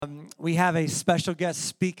We have a special guest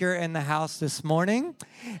speaker in the house this morning.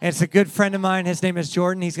 And it's a good friend of mine. His name is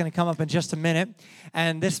Jordan. He's going to come up in just a minute.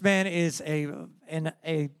 And this man is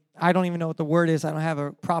I don't even know what the word is. I don't have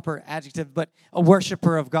a proper adjective, but a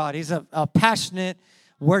worshiper of God. He's a passionate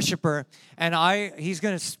worshiper. And he's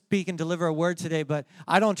going to speak and deliver a word today, but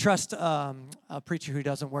I don't trust a preacher who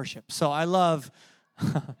doesn't worship. So I love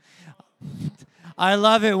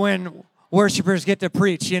it when worshipers get to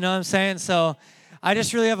preach, you know what I'm saying? So I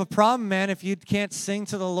just really have a problem, man. If you can't sing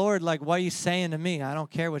to the Lord, like, what are you saying to me? I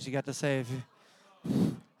don't care what you got to say.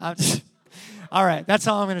 All right, that's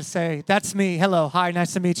all I'm going to say. That's me. Hello, hi,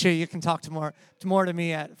 nice to meet you. You can talk more to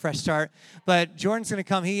me at Fresh Start. But Jordan's going to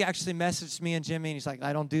come. He actually messaged me and Jimmy, and he's like,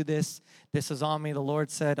 I don't do this. This is on me. The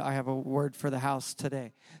Lord said I have a word for the house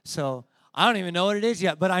today. So I don't even know what it is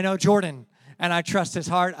yet, but I know Jordan. And I trust his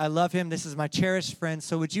heart. I love him. This is my cherished friend.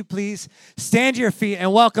 So would you please stand to your feet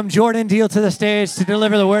and welcome Jordan Deal to the stage to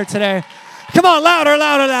deliver the word today. Come on, louder,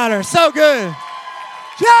 louder, louder. So good.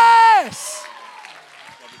 Yes!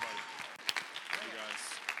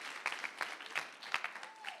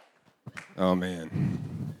 Oh,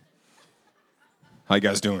 man. How you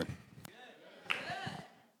guys doing?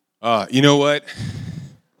 You know what?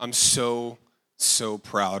 I'm so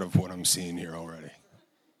proud of what I'm seeing here already.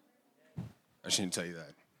 I shouldn't tell you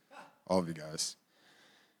that. All of you guys.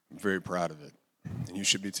 I'm very proud of it. And you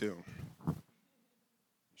should be too. You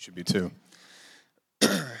should be too.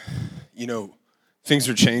 You know, things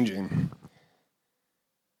are changing.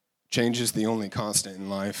 Change is the only constant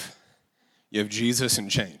in life. You have Jesus and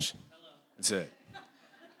change. That's it.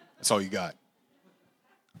 That's all you got.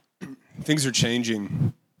 Things are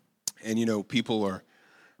changing. And, you know, people are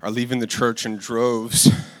leaving the church in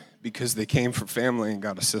droves because they came for family and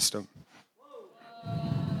got a system.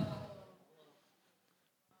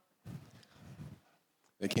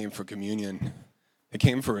 They came for communion. They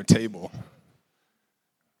came for a table.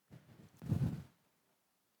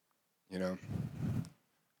 You know?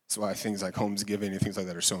 That's why things like Homesgiving and things like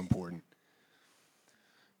that are so important.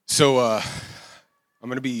 So, I'm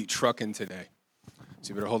going to be trucking today. So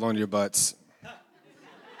you better hold on to your butts.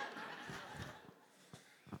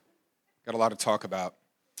 Got a lot to talk about.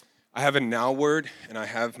 I have a now word and I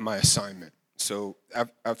have my assignment. So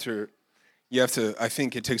after you have to, I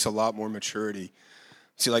think it takes a lot more maturity.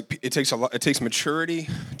 See, like it takes maturity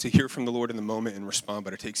to hear from the Lord in the moment and respond,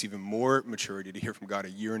 but it takes even more maturity to hear from God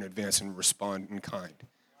a year in advance and respond in kind.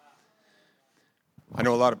 I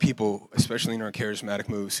know a lot of people, especially in our charismatic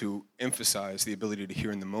moves, who emphasize the ability to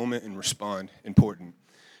hear in the moment and respond important,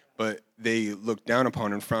 but they look down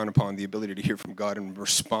upon and frown upon the ability to hear from God and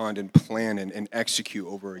respond and plan and execute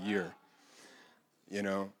over a year. You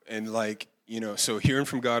know, and like, you know, so hearing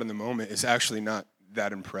from God in the moment is actually not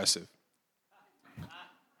that impressive.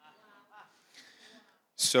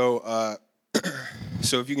 So,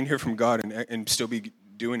 so if you can hear from God and still be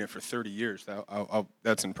doing it for 30 years,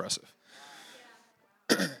 that's impressive.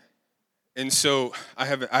 And so I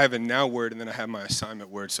have a now word, and then I have my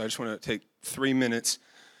assignment word. So I just want to take 3 minutes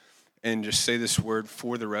and just say this word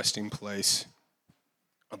for the resting place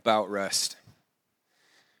about rest.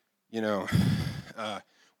 You know,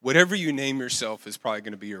 whatever you name yourself is probably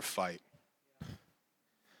going to be your fight.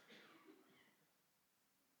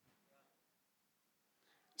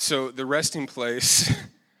 So the resting place,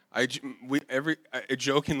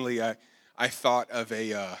 jokingly I thought of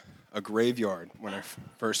a graveyard when I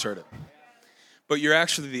first heard it. But you're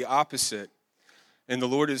actually the opposite, and the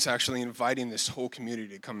Lord is actually inviting this whole community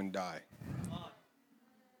to come and die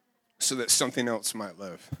so that something else might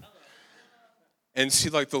live. And see,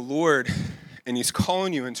 like the Lord, and He's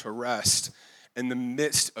calling you into rest in the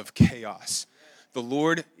midst of chaos. The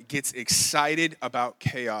Lord gets excited about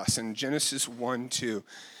chaos. In Genesis 1:2,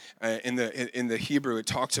 in the Hebrew, it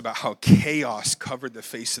talks about how chaos covered the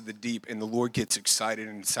face of the deep, and the Lord gets excited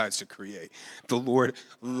and decides to create. The Lord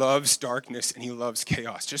loves darkness, and He loves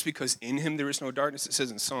chaos. Just because in Him there is no darkness, it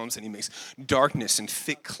says in Psalms, and He makes darkness and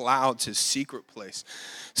thick clouds His secret place.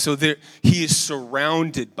 So He is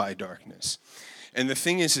surrounded by darkness. And the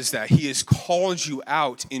thing is that He has called you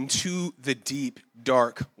out into the deep,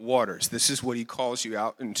 dark waters. This is what He calls you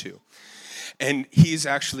out into. And He's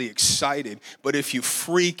actually excited. But if you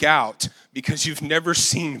freak out because you've never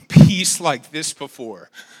seen peace like this before,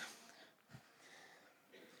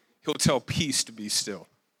 He'll tell peace to be still.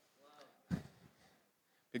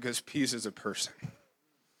 Because peace is a person.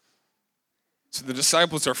 So the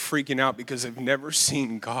disciples are freaking out because they've never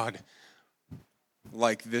seen God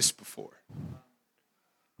like this before.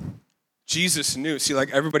 Jesus knew. See,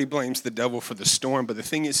 like everybody blames the devil for the storm, but the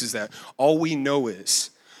thing is that all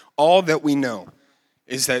that we know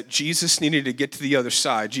is that Jesus needed to get to the other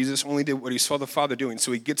side. Jesus only did what he saw the Father doing,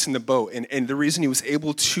 so he gets in the boat. And the reason he was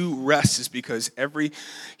able to rest is because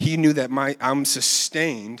he knew that I'm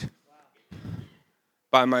sustained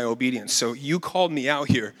by my obedience. So you called me out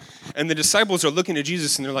here. And the disciples are looking at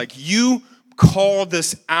Jesus and they're like, you called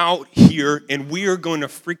us out here and we are going to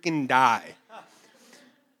freaking die.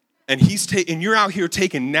 And you're out here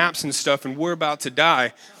taking naps and stuff and we're about to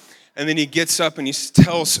die. And then he gets up and he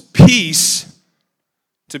tells peace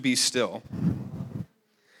to be still.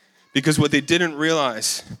 Because what they didn't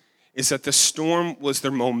realize is that the storm was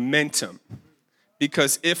their momentum.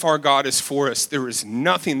 Because if our God is for us, there is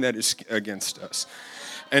nothing that is against us.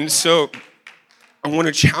 And so I want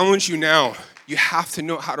to challenge you now. You have to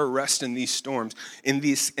know how to rest in these storms, in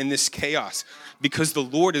this chaos. Because the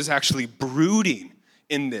Lord is actually brooding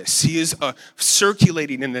in this. He is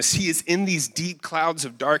circulating in this. He is in these deep clouds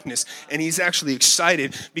of darkness, and he's actually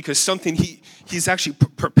excited because he's actually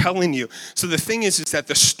propelling you. So the thing is that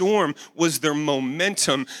the storm was their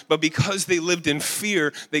momentum, but because they lived in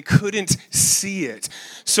fear, they couldn't see it.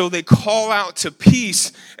 So they call out to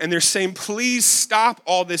peace, and they're saying, please stop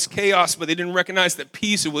all this chaos, but they didn't recognize that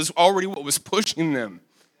peace, it was already what was pushing them.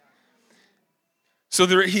 So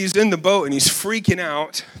he's in the boat and he's freaking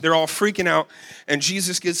out. They're all freaking out. And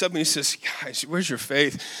Jesus gets up and he says, guys, where's your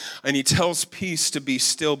faith? And he tells peace to be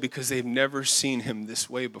still because they've never seen him this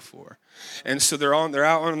way before. And so they're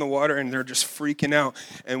out on the water and they're just freaking out.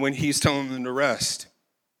 And when he's telling them to rest.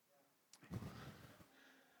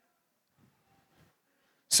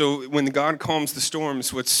 So when God calms the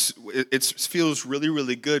storms, it feels really,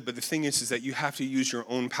 really good. But the thing is that you have to use your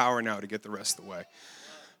own power now to get the rest of the way.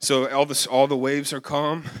 So all the waves are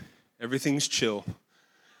calm. Everything's chill.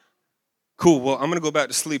 Cool, well, I'm going to go back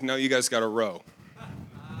to sleep. Now you guys got to row.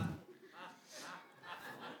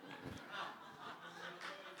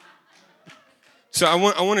 So I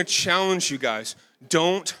want to challenge you guys.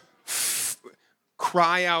 Don't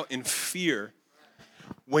cry out in fear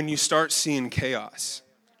when you start seeing chaos.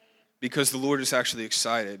 Because the Lord is actually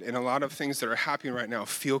excited. And a lot of things that are happening right now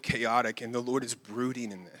feel chaotic, and the Lord is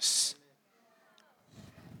brooding in this.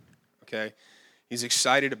 Okay, he's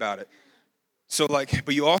excited about it. So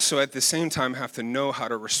but you also at the same time have to know how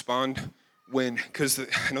to respond because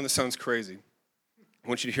I know this sounds crazy. I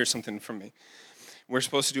want you to hear something from me. We're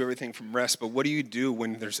supposed to do everything from rest, but what do you do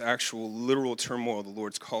when there's actual literal turmoil the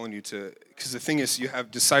Lord's calling you to? Because the thing is, you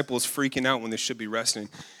have disciples freaking out when they should be resting,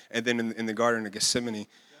 and then in the Garden of Gethsemane,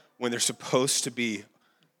 when they're supposed to be,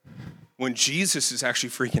 when Jesus is actually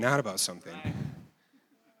freaking out about something.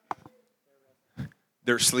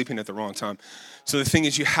 They're sleeping at the wrong time. So the thing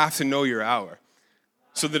is, you have to know your hour.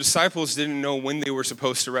 So the disciples didn't know when they were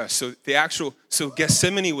supposed to rest. So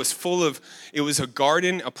Gethsemane was it was a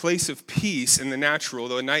garden, a place of peace in the natural.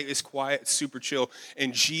 The night is quiet, super chill,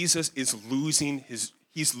 and Jesus is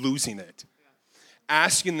he's losing it.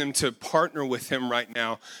 Asking them to partner with him right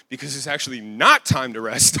now because it's actually not time to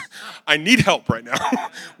rest. I need help right now.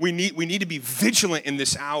 We need to be vigilant in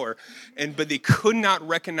this hour. But they could not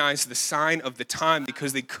recognize the sign of the time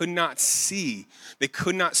because they could not see. They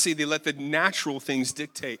could not see. They let the natural things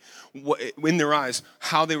dictate in their eyes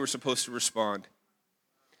how they were supposed to respond.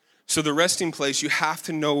 So the resting place, you have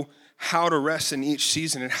to know how to rest in each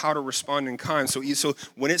season and how to respond in kind. So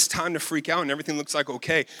when it's time to freak out and everything looks like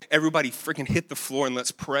okay, everybody freaking hit the floor and let's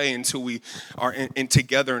pray until we are in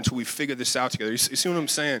together, until we figure this out together. You see what I'm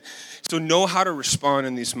saying? So know how to respond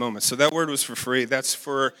in these moments. So that word was for free. That's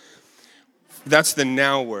the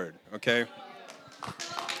now word, okay?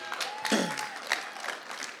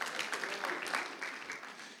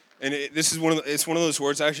 And it's one of those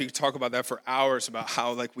words. I actually could talk about that for hours about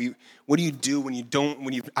how what do you do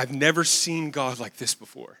I've never seen God like this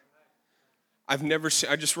before. I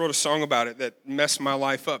just wrote a song about it that messed my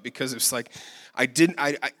life up because it's like I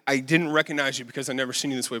didn't recognize you because I've never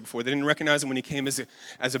seen you this way before. They didn't recognize him when he came as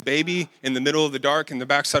a baby in the middle of the dark, in the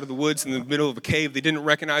backside of the woods, in the middle of a cave. They didn't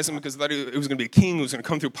recognize him because they thought it was going to be a king who was going to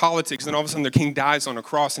come through politics, and then all of a sudden their king dies on a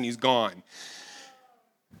cross and he's gone.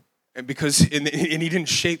 And he didn't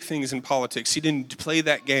shape things in politics. He didn't play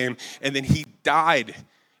that game. And then he died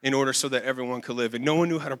in order so that everyone could live. And no one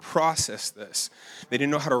knew how to process this. They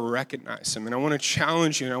didn't know how to recognize him. And I want to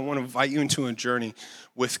challenge you, and I want to invite you into a journey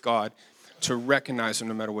with God to recognize him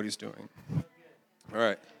no matter what he's doing. All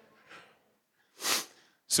right.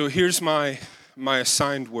 So here's my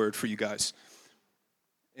assigned word for you guys.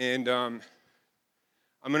 And I'm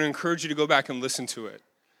going to encourage you to go back and listen to it.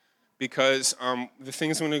 Because the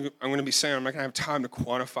things I'm going to be saying, I'm not going to have time to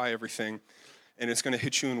quantify everything, and it's going to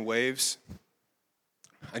hit you in waves.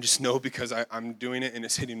 I just know because I'm doing it, and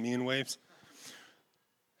it's hitting me in waves.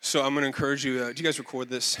 So I'm going to encourage you, do you guys record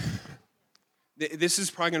this? This is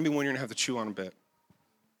probably going to be one you're going to have to chew on a bit.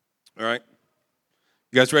 All right?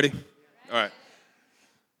 You guys ready? All right.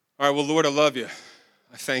 All right, well, Lord, I love you.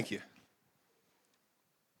 I thank you.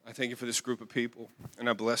 I thank you for this group of people, and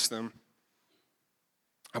I bless them.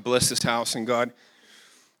 I bless this house, and God,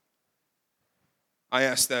 I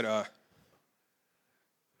ask that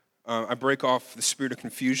I break off the spirit of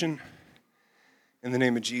confusion in the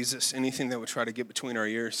name of Jesus, anything that would try to get between our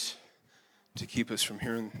ears to keep us from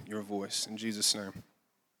hearing your voice. In Jesus' name,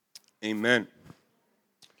 amen.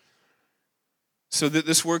 So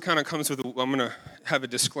this word kind of comes with, I'm going to have a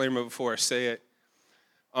disclaimer before I say it.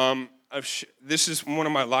 This is one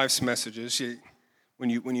of my life's messages. When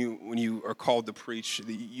you are called to preach,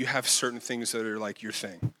 you have certain things that are like your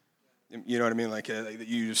thing. You know what I mean? Like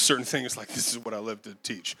you certain things like this is what I live to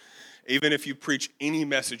teach. Even if you preach any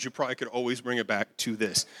message, you probably could always bring it back to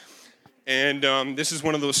this. And this is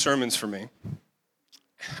one of those sermons for me.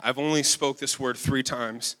 I've only spoke this word 2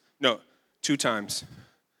 times.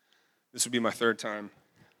 This would be my 3rd time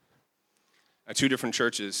at 2 different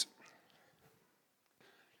churches.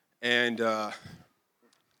 And the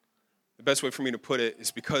best way for me to put it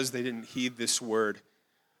is because they didn't heed this word,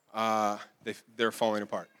 they're falling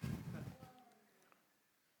apart.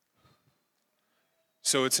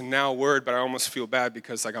 So it's a now word, but I almost feel bad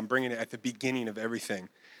because like I'm bringing it at the beginning of everything.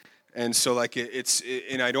 And so like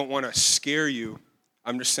and I don't want to scare you.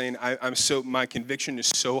 I'm just saying my conviction is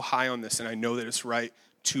so high on this, and I know that it's right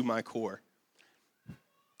to my core.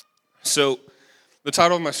 So the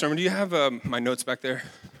title of my sermon, do you have my notes back there?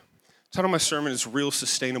 The title of my sermon is Real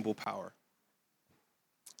Sustainable Power.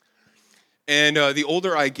 And the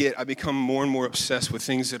older I get, I become more and more obsessed with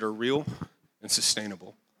things that are real and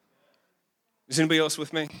sustainable. Is anybody else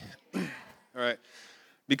with me? All right.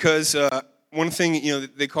 Because one thing,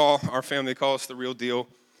 they call our family, they call us the real deal.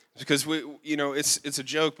 Because it's a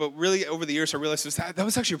joke, but really over the years I realized that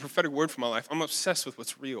was actually a prophetic word for my life. I'm obsessed with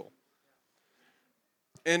what's real.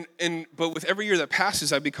 But with every year that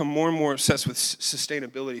passes, I become more and more obsessed with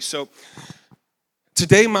sustainability. So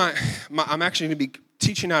today I'm actually going to be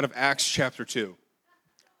teaching out of Acts chapter 2.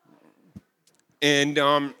 And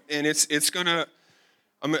it's gonna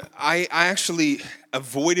I actually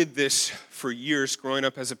avoided this for years growing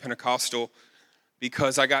up as a Pentecostal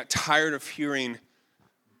because I got tired of hearing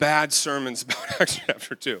bad sermons about Acts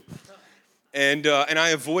chapter 2. And I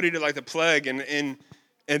avoided it like the plague. And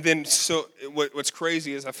then so what's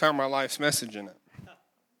crazy is I found my life's message in it.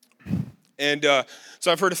 And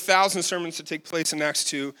so I've heard 1,000 sermons that take place in Acts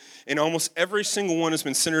 2, and almost every single one has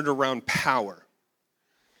been centered around power.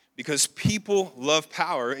 Because people love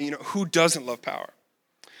power. Who doesn't love power?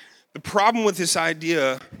 The problem with this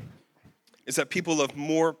idea is that people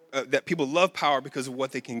love power because of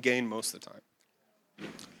what they can gain most of the time.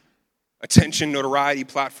 Attention, notoriety,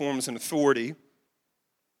 platforms, and authority,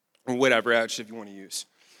 or whatever adjective you want to use.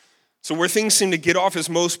 So where things seem to get off is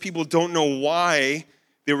most people don't know why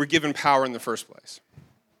they were given power in the first place.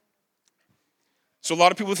 So a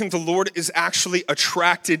lot of people think the Lord is actually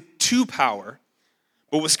attracted to power,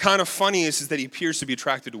 but what's kind of funny is that he appears to be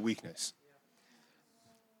attracted to weakness.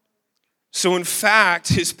 So in fact,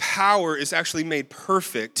 his power is actually made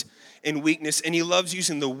perfect in weakness, and he loves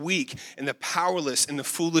using the weak and the powerless and the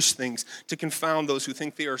foolish things to confound those who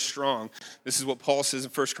think they are strong. This is what Paul says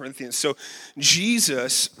in 1 Corinthians. So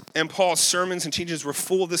Jesus and Paul's sermons and teachings were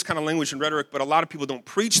full of this kind of language and rhetoric, but a lot of people don't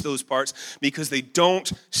preach those parts because they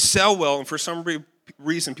don't sell well, and for some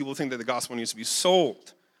reason, people think that the gospel needs to be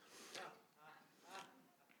sold.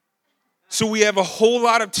 So we have a whole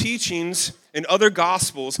lot of teachings in other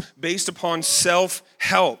gospels based upon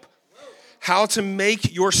self-help. How to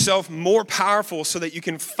make yourself more powerful so that you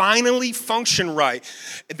can finally function right.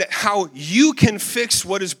 How you can fix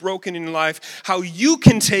what is broken in life. How you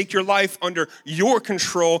can take your life under your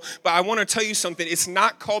control. But I want to tell you something. It's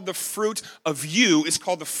not called the fruit of you. It's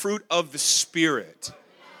called the fruit of the Spirit.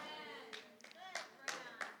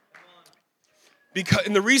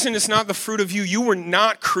 And the reason it's not the fruit of you, you were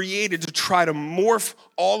not created to try to morph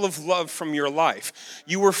all of love from your life.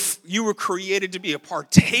 You were created to be a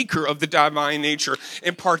partaker of the divine nature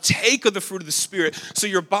and partake of the fruit of the Spirit so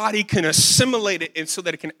your body can assimilate it and so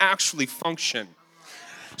that it can actually function.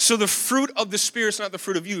 So the fruit of the Spirit is not the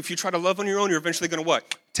fruit of you. If you try to love on your own, you're eventually going to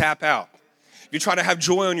what? Tap out. If you try to have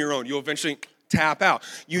joy on your own, you'll eventually tap out.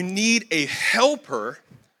 You need a helper.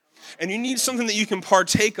 And you need something that you can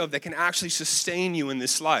partake of that can actually sustain you in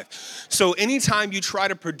this life. So anytime you try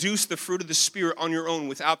to produce the fruit of the Spirit on your own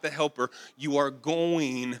without the helper, you are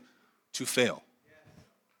going to fail.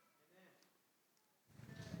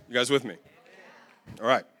 You guys with me? All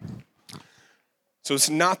right. So So it's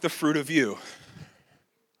not the fruit of you.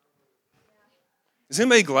 Is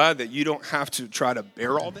anybody glad that you don't have to try to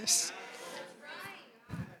bear all this?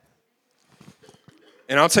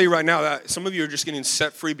 And I'll tell you right now that some of you are just getting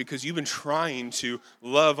set free because you've been trying to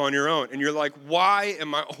love on your own. And you're like, why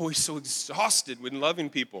am I always so exhausted when loving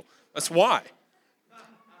people? That's why.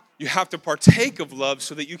 You have to partake of love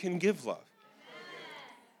so that you can give love.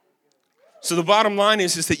 So the bottom line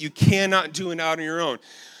is that you cannot do it out on your own.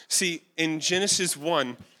 See, in Genesis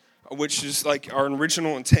 1, which is like our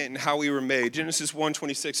original intent and how we were made, Genesis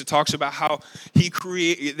 1:26, it talks about how he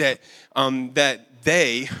created that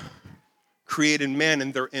they created man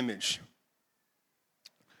in their image.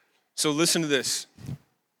 So listen to this.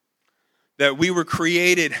 That we were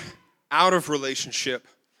created out of relationship,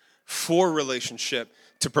 for relationship,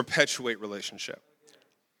 to perpetuate relationship.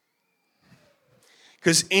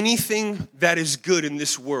 Because anything that is good in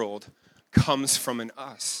this world comes from an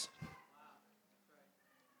us.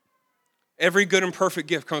 Every good and perfect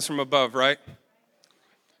gift comes from above, right?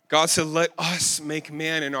 God said, let us make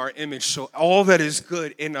man in our image. So all that is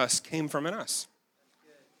good in us came from an us.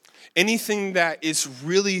 Anything that is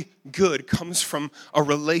really good comes from a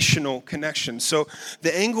relational connection. So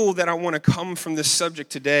the angle that I want to come from this subject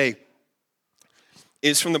today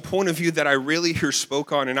is from the point of view that I really hear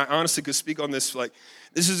spoke on. And I honestly could speak on this. Like,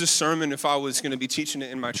 this is a sermon, if I was going to be teaching it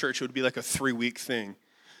in my church, it would be like a 3-week thing.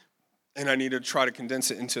 And I need to try to condense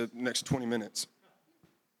it into the next 20 minutes.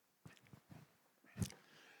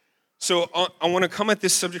 So I want to come at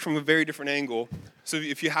this subject from a very different angle. So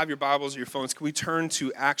if you have your Bibles or your phones, can we turn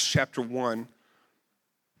to Acts chapter 1,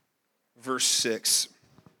 verse 6.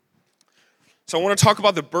 So I want to talk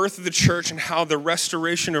about the birth of the church and how the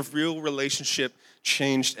restoration of real relationship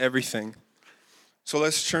changed everything. So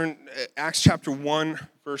let's turn Acts chapter 1,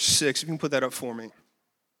 verse 6. You can put that up for me.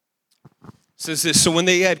 It says this, so when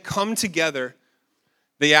they had come together,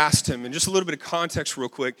 they asked him, and just a little bit of context real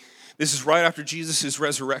quick, this is right after Jesus'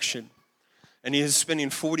 resurrection, and he is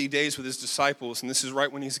spending 40 days with his disciples, and this is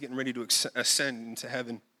right when he's getting ready to ascend into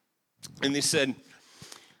heaven. And they said,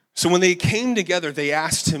 so when they came together, they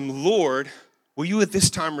asked him, Lord, will you at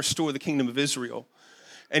this time restore the kingdom of Israel?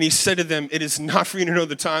 And he said to them, it is not for you to know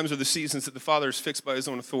the times or the seasons that the Father has fixed by his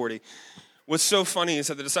own authority. What's so funny is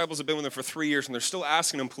that the disciples have been with him for 3 years, and they're still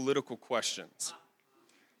asking him political questions.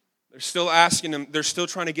 They're still asking him, they're still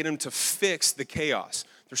trying to get him to fix the chaos.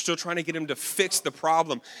 They're still trying to get him to fix the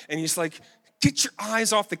problem. And he's like, get your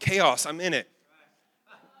eyes off the chaos. I'm in it.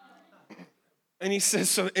 And he says,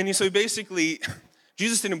 so basically,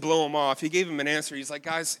 Jesus didn't blow him off. He gave him an answer. He's like,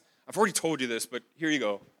 guys, I've already told you this, but here you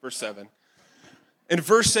go, verse 7. In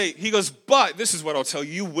verse 8, he goes, but this is what I'll tell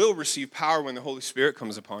you. You will receive power when the Holy Spirit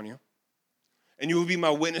comes upon you. And you will be my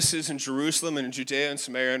witnesses in Jerusalem and in Judea and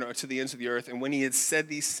Samaria and to the ends of the earth. And when he had said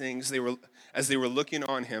these things, as they were looking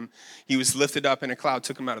on him, he was lifted up and a cloud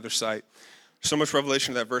took him out of their sight. So much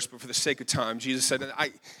revelation of that verse, but for the sake of time, Jesus said,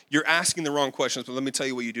 you're asking the wrong questions, but let me tell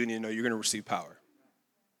you what you do need to know. You're going to receive power.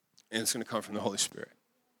 And it's going to come from the Holy Spirit.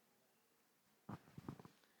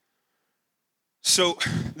 So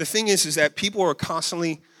the thing is that people are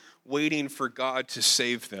constantly waiting for God to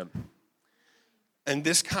save them. And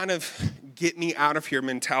this kind of get me out of here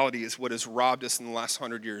mentality is what has robbed us in the last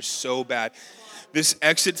 100 years so bad. This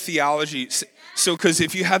exit theology. So because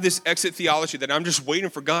if you have this exit theology that I'm just waiting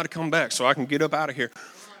for God to come back so I can get up out of here.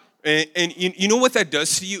 And you know what that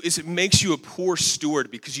does to you is it makes you a poor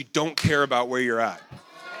steward because you don't care about where you're at.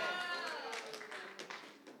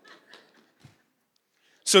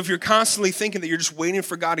 So if you're constantly thinking that you're just waiting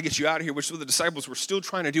for God to get you out of here, which is what the disciples were still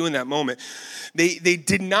trying to do in that moment, they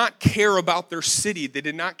did not care about their city. They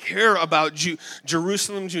did not care about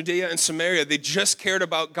Jerusalem, Judea, and Samaria. They just cared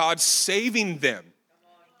about God saving them.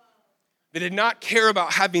 They did not care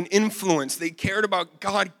about having influence. They cared about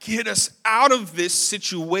God, get us out of this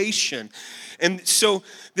situation. And so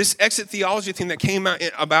this exit theology thing that came out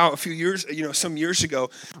about a few years, some years ago,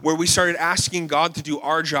 where we started asking God to do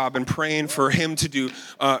our job and praying for him to do,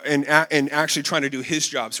 and actually trying to do his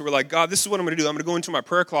job. So we're like, God, this is what I'm going to do. I'm going to go into my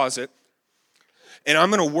prayer closet, and I'm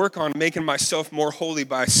going to work on making myself more holy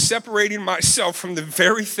by separating myself from the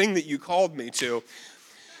very thing that you called me to.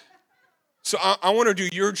 So I want to do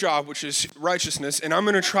your job, which is righteousness, and I'm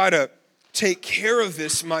going to try to take care of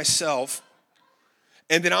this myself,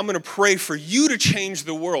 and then I'm going to pray for you to change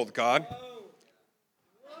the world, God.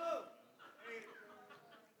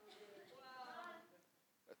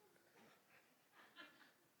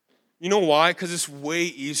 You know why? Because it's way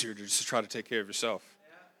easier to just try to take care of yourself.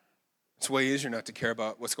 It's way easier not to care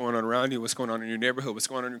about what's going on around you, what's going on in your neighborhood, what's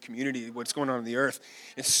going on in your community, what's going on in the earth.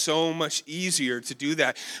 It's so much easier to do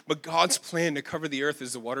that. But God's plan to cover the earth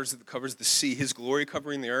is the waters that covers the sea. His glory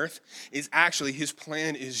covering the earth is actually, his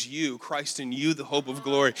plan is you, Christ in you, the hope of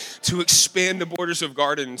glory, to expand the borders of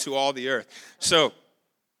garden into all the earth. So,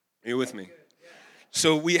 are you with me?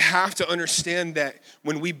 So we have to understand that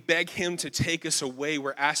when we beg him to take us away,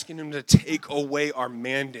 we're asking him to take away our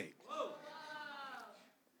mandate.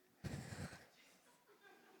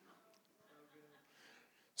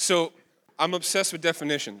 So I'm obsessed with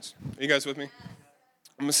definitions. Are you guys with me?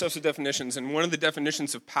 I'm obsessed with definitions, and one of the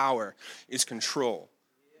definitions of power is control,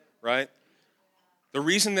 right? The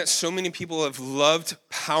reason that so many people have loved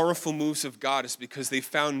powerful moves of God is because they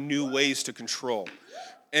found new ways to control.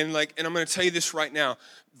 And I'm going to tell you this right now,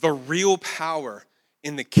 the real power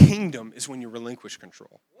in the kingdom is when you relinquish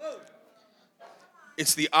control.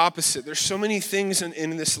 It's the opposite. There's so many things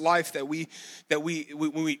in this life that we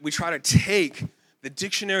try to take the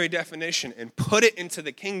dictionary definition and put it into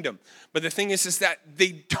the kingdom. But the thing is that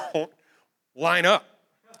they don't line up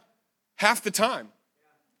half the time.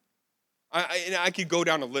 I could go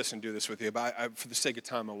down a list and do this with you, but for the sake of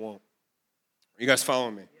time, I won't. Are you guys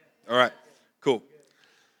following me? All right, cool.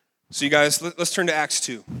 So you guys, let's turn to Acts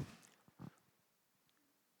 2.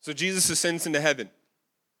 So Jesus ascends into heaven.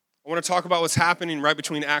 I want to talk about what's happening right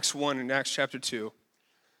between Acts 1 and Acts chapter 2.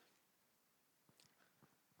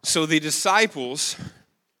 So the disciples,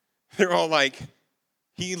 they're all like,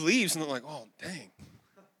 he leaves, and they're like, oh, dang.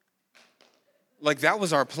 Like, that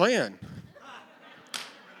was our plan.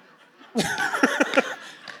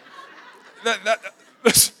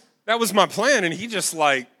 that was my plan, and he just,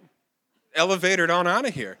 like, elevated on out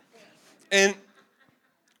of here. And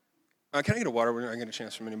can I get a water when I get a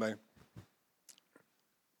chance from anybody?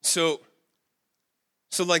 So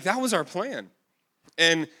like, that was our plan.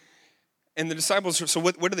 And the disciples, so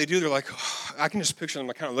what do they do? They're like, oh, I can just picture them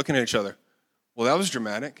like kind of looking at each other. Well, that was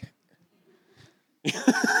dramatic.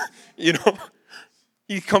 You know,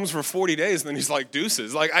 he comes for 40 days, and then he's like,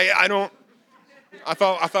 deuces. Like, I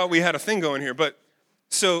thought we had a thing going here. But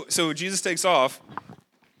so Jesus takes off,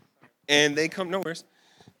 and they come nowhere.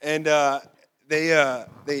 And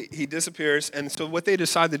he disappears. And so what they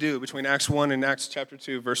decide to do between Acts 1 and Acts chapter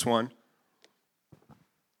 2, verse 1,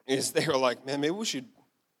 is they were like, man, maybe we should.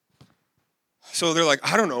 So they're like,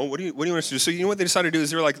 I don't know. What do you want us to do? So you know what they decided to do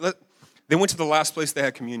is they were like, they went to the last place they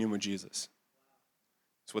had communion with Jesus.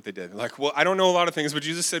 That's what they did. They're like, well, I don't know a lot of things, but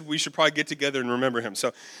Jesus said we should probably get together and remember him.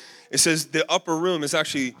 So it says the upper room is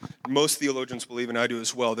actually, most theologians believe, and I do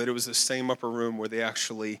as well, that it was the same upper room where they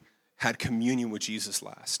actually had communion with Jesus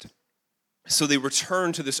last. So they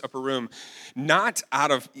returned to this upper room, not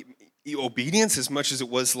out of obedience as much as it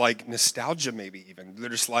was like nostalgia, maybe even. They're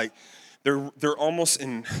just like, they're almost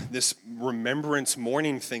in this remembrance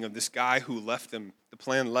mourning thing of this guy who left them. The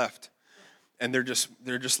plan left, and they're just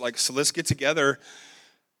like, so let's get together.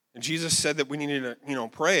 And Jesus said that we needed to,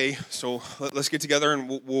 pray. So let's get together,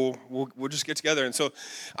 and we'll just get together. And so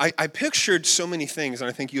I pictured so many things, and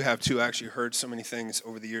I think you have too. I actually heard so many things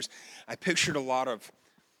over the years. I pictured a lot of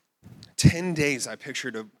 10 days. I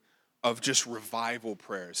pictured of just revival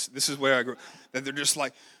prayers. This is where I grew. That they're just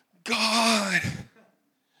like, God.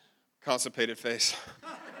 Constipated face.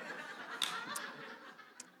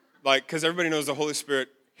 Like, because everybody knows the Holy Spirit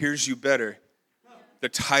hears you better the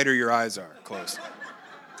tighter your eyes are closed.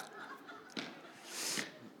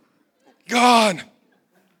 God,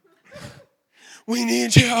 we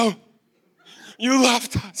need you. You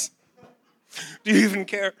left us. Do you even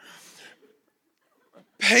care?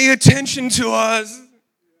 Pay attention to us.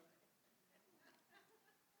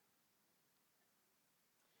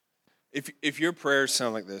 If your prayers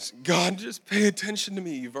sound like this, God, just pay attention to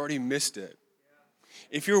me, you've already missed it.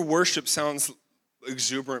 If your worship sounds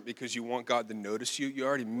exuberant because you want God to notice you, you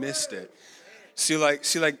already missed it. See,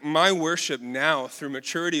 like my worship now through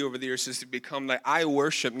maturity over the years is to become like, I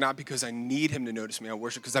worship not because I need him to notice me, I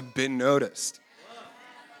worship because I've been noticed.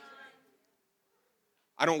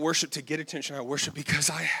 I don't worship to get attention, I worship because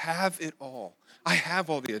I have it all. I have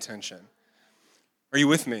all the attention. Are you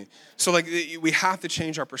with me? So like we have to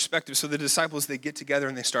change our perspective. So the disciples, they get together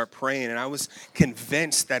and they start praying. And I was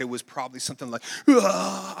convinced that it was probably something like,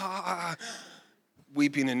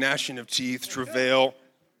 weeping and gnashing of teeth, travail.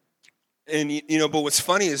 And, but what's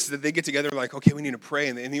funny is that they get together like, okay, we need to pray.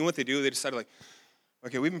 And you know what they do? They decide like,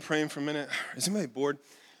 okay, we've been praying for a minute. Is anybody bored?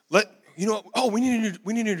 We need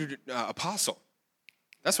an apostle.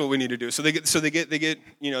 That's what we need to do. So they get,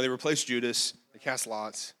 they replace Judas. They cast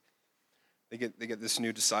lots. They get this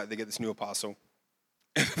new apostle.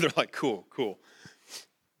 And they're like, cool.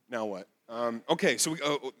 Now what? Okay, so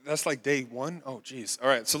that's like day 1? Oh, geez. All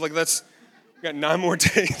right, so like we got 9 more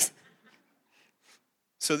days.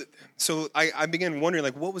 So I began wondering,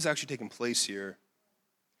 like, what was actually taking place here?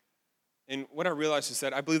 And what I realized is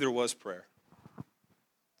that I believe there was prayer.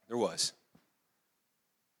 There was.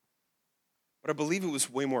 But I believe it was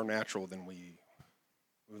way more natural than we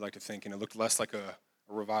would like to think, and it looked less like a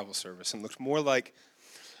revival service and looked more like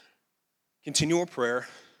continual prayer,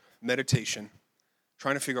 meditation,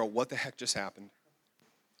 trying to figure out what the heck just happened.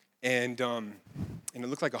 And it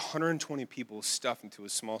looked like 120 people stuffed into a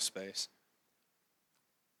small space,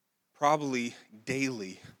 probably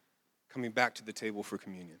daily coming back to the table for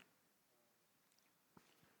communion.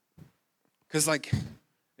 Because, like,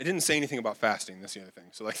 it didn't say anything about fasting, that's the other thing.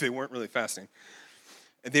 So, like, they weren't really fasting.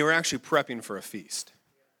 They were actually prepping for a feast,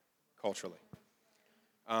 culturally.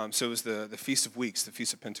 So it was the Feast of Weeks, the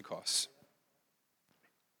Feast of Pentecost.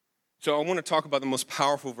 So I want to talk about the most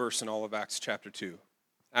powerful verse in all of Acts chapter 2.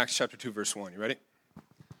 Acts chapter 2, verse 1. You ready?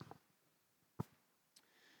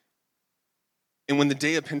 And when the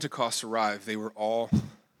day of Pentecost arrived, they were all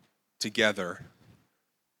together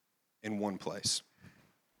in one place.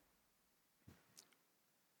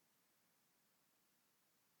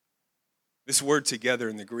 This word "together"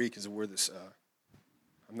 in the Greek is a word that's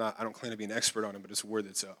I don't claim to be an expert on it, but it's a word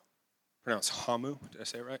that's pronounced hamu. Did I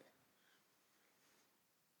say it right?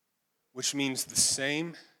 Which means the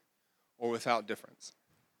same or without difference.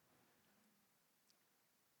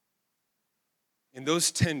 In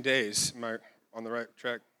those 10 days, am I on the right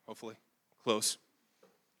track? Hopefully, close.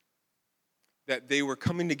 That they were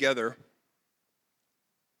coming together,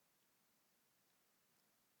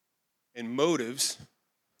 and motives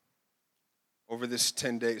over this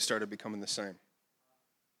 10 days started becoming the same.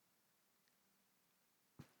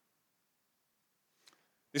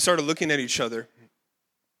 They started looking at each other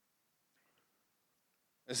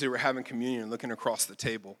as they were having communion, looking across the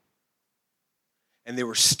table. And they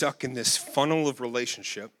were stuck in this funnel of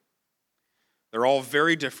relationship. They're all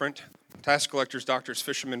very different. Tax collectors, doctors,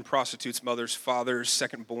 fishermen, prostitutes, mothers, fathers,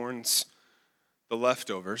 second-borns, the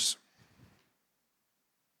leftovers.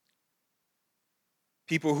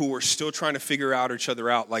 People who were still trying to figure out each other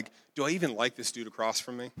out, like, do I even like this dude across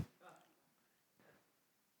from me?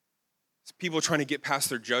 It's people trying to get past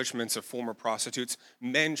their judgments of former prostitutes,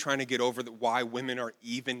 men trying to get over why women are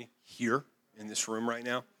even here in this room right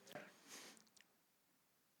now.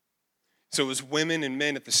 So it was women and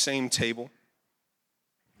men at the same table.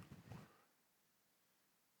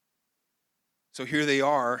 So here they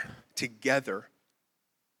are together,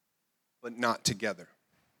 but not together.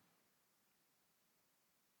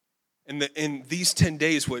 And in these 10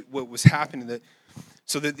 days, what was happening,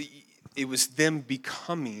 it was them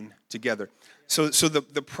becoming together. So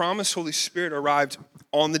the promised Holy Spirit arrived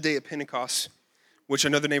on the day of Pentecost, which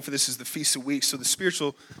another name for this is the Feast of Weeks. So the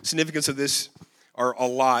spiritual significance of this are a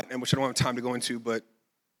lot, and which I don't have time to go into, but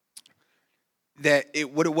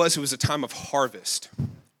what it was a time of harvest.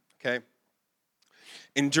 Okay?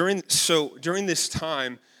 And during this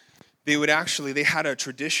time, they had a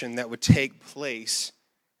tradition that would take place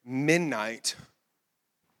midnight,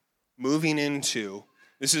 moving into,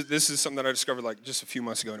 this is something that I discovered like just a few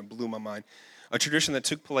months ago and it blew my mind. A tradition that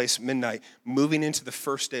took place midnight, moving into the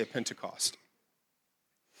first day of Pentecost.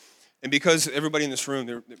 And because everybody in this room,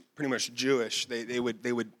 they're pretty much Jewish,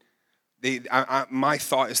 my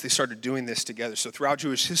thought is they started doing this together. So throughout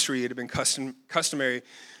Jewish history, it had been customary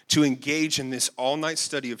to engage in this all-night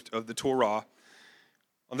study of the Torah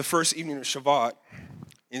on the first evening of Shabbat.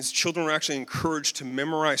 And children were actually encouraged to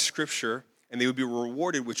memorize Scripture, and they would be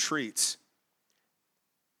rewarded with treats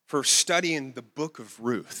for studying the book of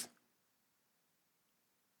Ruth.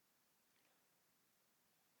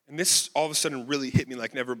 And this all of a sudden really hit me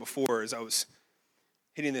like never before. As I was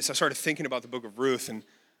hitting this, I started thinking about the book of Ruth and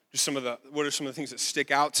just what are some of the things that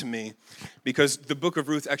stick out to me, because the book of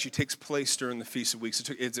Ruth actually takes place during the Feast of Weeks.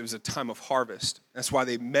 It was a time of harvest. That's why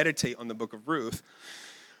they meditate on the book of Ruth.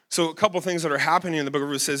 So a couple things that are happening in the book of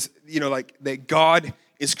Ruth says, like that God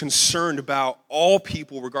is concerned about all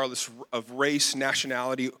people regardless of race,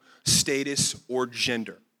 nationality, status, or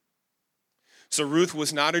gender. So Ruth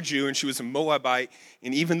was not a Jew and she was a Moabite,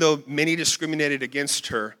 and even though many discriminated against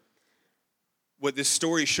her, what this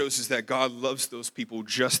story shows is that God loves those people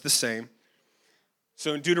just the same.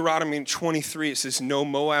 So in Deuteronomy 23, it says, no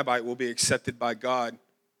Moabite will be accepted by God.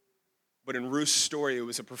 But in Ruth's story, it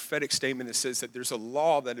was a prophetic statement that says that there's a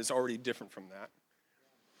law that is already different from that.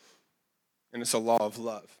 And it's a law of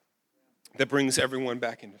love that brings everyone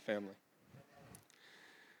back into family.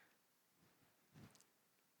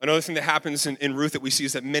 Another thing that happens in Ruth that we see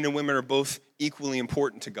is that men and women are both equally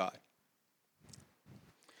important to God.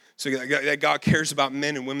 So that God cares about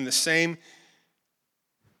men and women the same,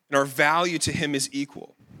 and our value to him is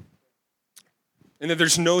equal. And that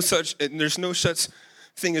there's no such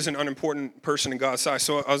thing as an unimportant person in God's eyes.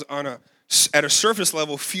 So I was at a surface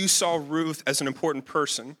level, few saw Ruth as an important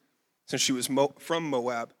person since she was from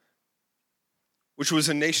Moab, which was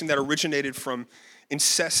a nation that originated from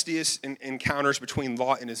incestuous encounters between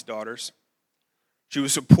Lot and his daughters. She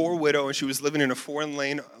was a poor widow, and she was living in a foreign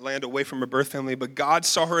land away from her birth family, but God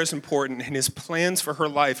saw her as important, and his plans for her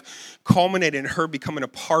life culminated in her becoming a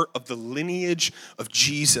part of the lineage of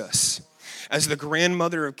Jesus as the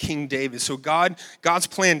grandmother of King David. So God's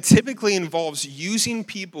plan typically involves using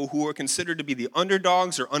people who are considered to be the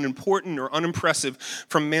underdogs or unimportant or unimpressive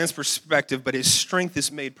from man's perspective, but his strength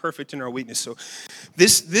is made perfect in our weakness. So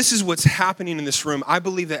this is what's happening in this room. I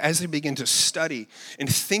believe that as they begin to study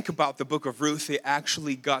and think about the book of Ruth, they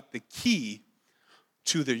actually got the key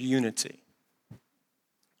to their unity.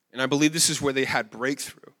 And I believe this is where they had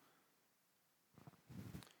breakthrough.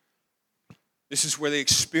 This is where they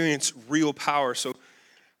experience real power. So,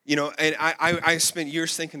 and I spent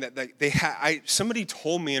years thinking that they had. Somebody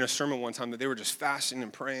told me in a sermon one time that they were just fasting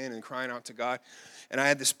and praying and crying out to God, and I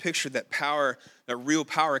had this picture that real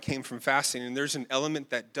power came from fasting. And there's an element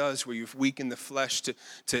that does where you've weakened the flesh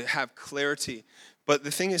to have clarity. But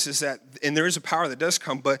the thing is that, and there is a power that does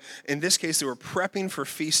come, but in this case, they were prepping for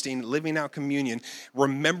feasting, living out communion,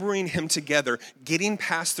 remembering him together, getting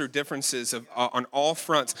past their differences on all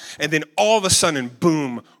fronts, and then all of a sudden,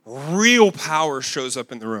 boom, real power shows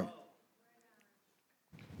up in the room.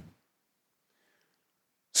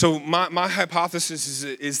 So my hypothesis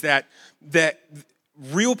is that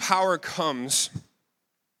real power comes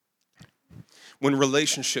when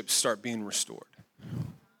relationships start being restored.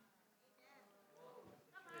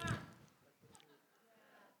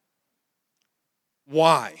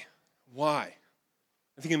 Why? I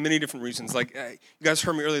think in many different reasons. Like, you guys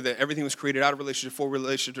heard me earlier that everything was created out of relationship, for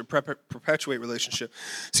relationship, to perpetuate relationship.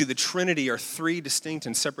 See, the Trinity are three distinct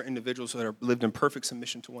and separate individuals that are lived in perfect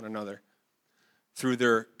submission to one another through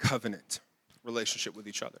their covenant relationship with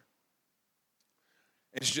each other.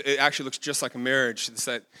 It actually looks just like a marriage.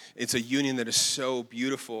 It's a union that is so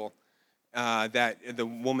beautiful that the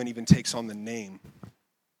woman even takes on the name.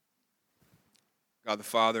 God the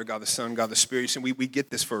Father, God the Son, God the Spirit. And we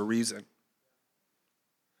get this for a reason.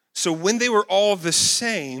 So when they were all the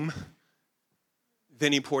same,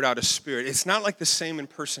 then he poured out his Spirit. It's not like the same in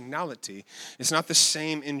personality. It's not the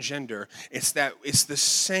same in gender. It's the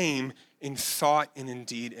same in thought and in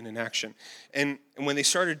deed and in action. And when they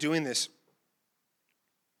started doing this,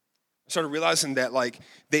 I started realizing that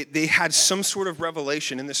they had some sort of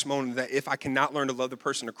revelation in this moment that if I cannot learn to love the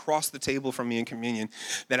person across the table from me in communion,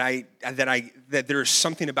 that there is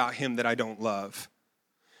something about him that I don't love.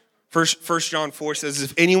 First John 4 says,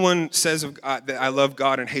 if anyone says that I love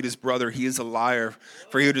God and hate his brother, he is a liar.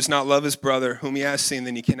 For he who does not love his brother whom he has seen,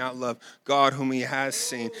 then he cannot love God whom he has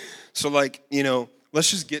seen. So let's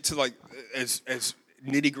just get to as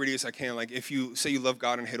nitty gritty as I can. Like, if you say you love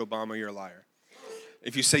God and hate Obama, you're a liar.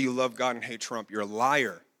 If you say you love God and hate Trump, you're a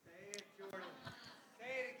liar. Say it, Jordan. Say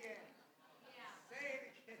it again. Say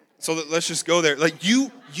it again. So let's just go there.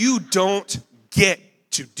 You don't get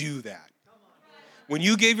to do that. When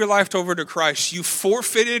you gave your life over to Christ, you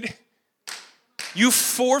forfeited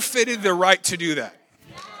the right to do that.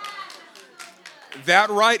 That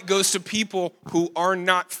right goes to people who are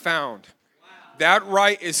not found. That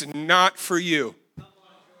right is not for you.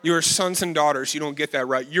 You are sons and daughters. You don't get that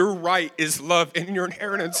right. Your right is love, and your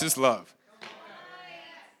inheritance is love.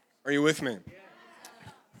 Are you with me?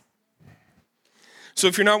 So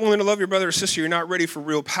if you're not willing to love your brother or sister, you're not ready for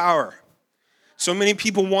real power. So many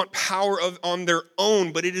people want power on their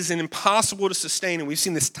own, but it is impossible to sustain. And we've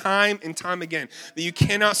seen this time and time again, that you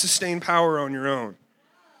cannot sustain power on your own.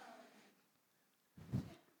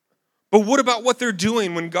 But what about what they're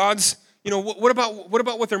doing when God's, what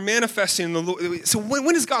about what they're manifesting? So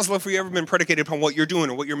when has God's love for you ever been predicated upon what you're doing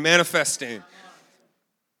or what you're manifesting?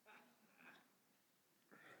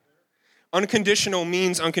 Unconditional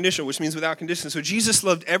means unconditional, which means without condition. So Jesus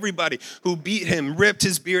loved everybody who beat him, ripped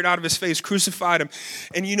his beard out of his face, crucified him.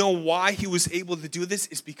 And you know why he was able to do this?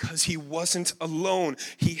 Is because he wasn't alone.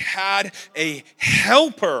 He had a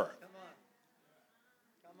helper.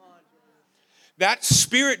 That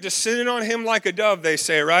Spirit descended on him like a dove, they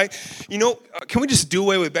say, right? Can we just do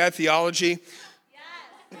away with bad theology?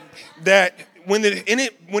 Yes. That when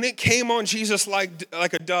it came on Jesus like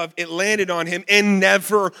a dove, it landed on him and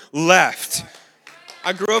never left.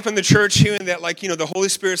 I grew up in the church hearing that, like, the Holy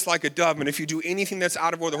Spirit's like a dove, and if you do anything that's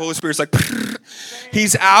out of order, the Holy Spirit's like,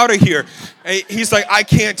 he's out of here. He's like, I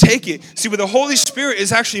can't take it. See, but the Holy Spirit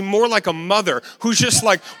is actually more like a mother who's just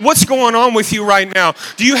like, what's going on with you right now?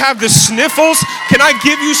 Do you have the sniffles? Can I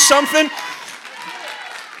give you something?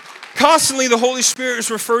 Constantly, the Holy Spirit is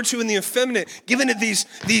referred to in the effeminate, giving it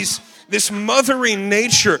this mothering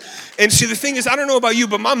nature. And see, the thing is, I don't know about you,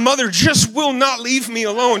 but my mother just will not leave me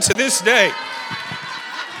alone to this day.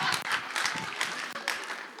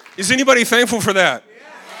 Is anybody thankful for that?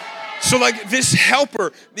 So like this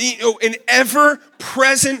helper, an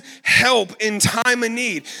ever-present help in time of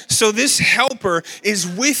need. So this helper is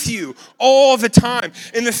with you all the time.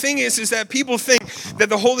 And the thing is that people think that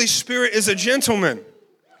the Holy Spirit is a gentleman.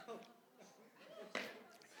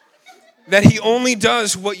 That he only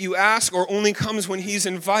does what you ask or only comes when he's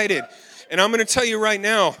invited. And I'm going to tell you right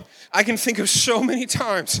now, I can think of so many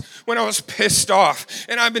times when I was pissed off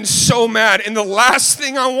and I've been so mad, and the last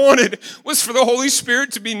thing I wanted was for the Holy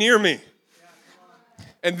Spirit to be near me.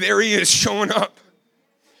 And there he is showing up,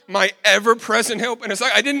 my ever-present help. And it's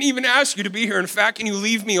like, I didn't even ask you to be here. In fact, can you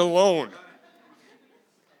leave me alone?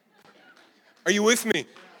 Are you with me?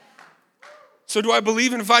 So do I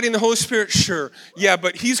believe in inviting the Holy Spirit? Sure. Yeah,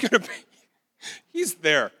 but he's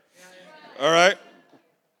there. All right?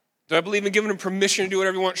 Do I believe in giving him permission to do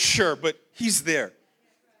whatever he wants? Sure, but he's there.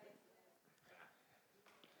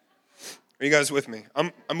 Are you guys with me?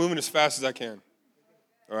 I'm moving as fast as I can.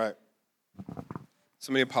 All right.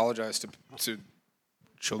 Somebody apologize to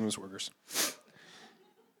children's workers.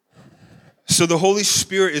 So the Holy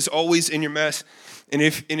Spirit is always in your mess. And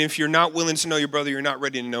if you're not willing to know your brother, you're not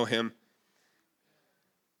ready to know him.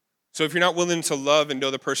 So if you're not willing to love and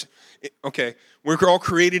know the person, okay, we're all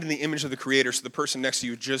created in the image of the Creator, so the person next to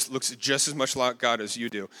you just looks just as much like God as you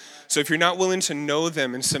do. So if you're not willing to know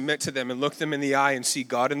them and submit to them and look them in the eye and see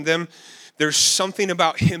God in them, there's something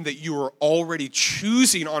about him that you are already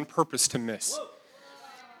choosing on purpose to miss.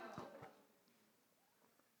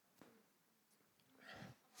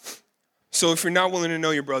 So if you're not willing to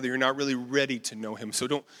know your brother, you're not really ready to know him. So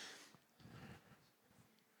don't.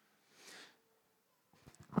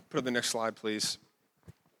 Put up the next slide, please.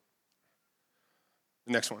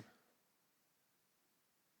 The next one.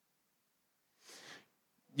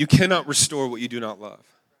 You cannot restore what you do not love.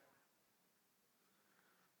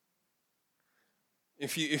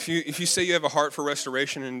 If you say you have a heart for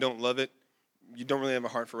restoration and don't love it, you don't really have a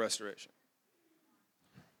heart for restoration.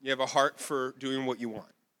 You have a heart for doing what you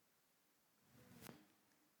want.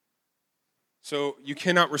 So you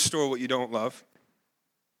cannot restore what you don't love.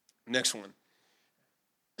 Next one.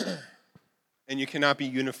 And you cannot be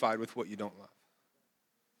unified with what you don't love.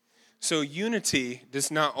 So unity does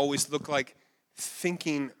not always look like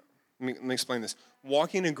thinking. Let me explain this.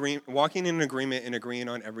 Walking in agreement and agreeing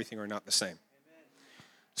on everything are not the same.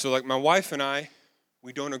 So like my wife and I,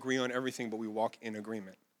 we don't agree on everything, but we walk in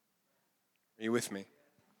agreement. Are you with me?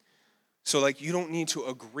 So like you don't need to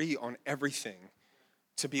agree on everything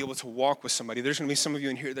to be able to walk with somebody. There's going to be some of you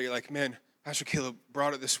in here that you're like, man, Pastor Caleb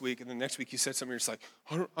brought it this week, and the next week you said something, you're just like,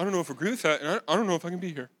 I don't know if I agree with that, and I don't know if I can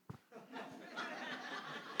be here.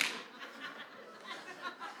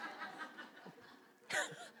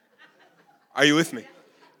 Are you with me?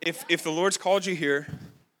 If the Lord's called you here,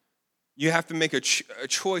 you have to make a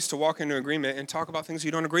choice to walk into agreement and talk about things you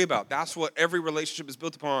don't agree about. That's what every relationship is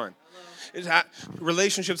built upon.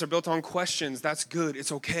 Relationships are built on questions. That's good.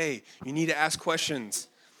 It's okay. You need to ask questions.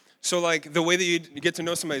 So like the way that you get to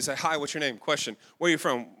know somebody is like, hi, what's your name? Question. Where are you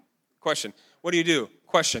from? Question. What do you do?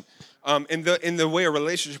 Question. In the way a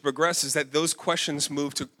relationship progresses, that those questions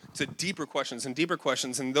move to deeper questions and deeper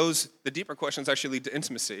questions, and the deeper questions actually lead to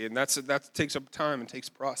intimacy, and that takes up time and takes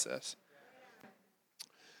process.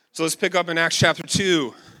 So let's pick up in Acts chapter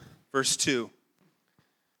 2, verse 2.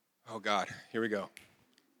 Oh God, here we go.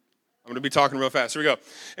 I'm going to be talking real fast. Here we go.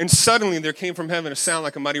 And suddenly there came from heaven a sound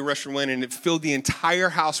like a mighty rushing wind, and it filled the entire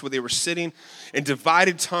house where they were sitting. And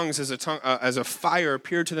divided tongues as a fire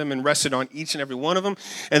appeared to them and rested on each and every one of them.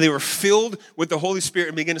 And they were filled with the Holy Spirit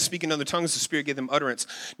and began to speak in other tongues. The Spirit gave them utterance.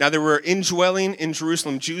 Now there were indwelling in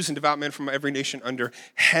Jerusalem Jews and devout men from every nation under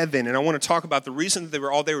heaven. And I want to talk about the reason that they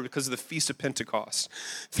were all there because of the Feast of Pentecost.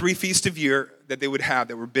 3 feasts of year that they would have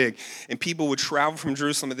that were big. And people would travel from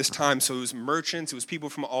Jerusalem at this time. So it was merchants, it was people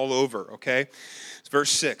from all over, okay? It's verse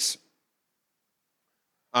 6.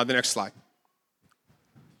 The next slide.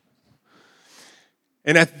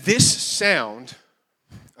 And at this sound,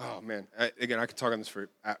 oh man, I could talk on this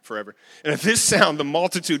forever. And at this sound, the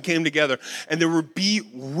multitude came together, and they were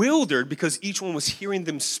bewildered because each one was hearing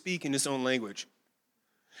them speak in his own language.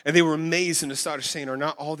 And they were amazed and started saying, are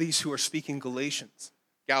not all these who are speaking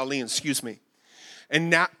Galileans, excuse me.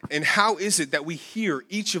 And how is it that we hear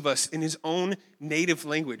each of us in his own native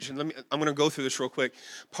language? And I'm going to go through this real quick.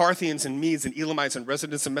 Parthians and Medes and Elamites and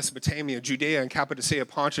residents of Mesopotamia, Judea and Cappadocia,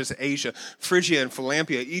 Pontus, Asia, Phrygia and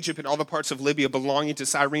Phalampia, Egypt and all the parts of Libya belonging to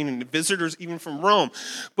Cyrene, and visitors even from Rome,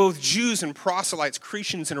 both Jews and proselytes,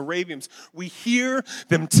 Cretians and Arabians. We hear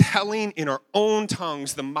them telling in our own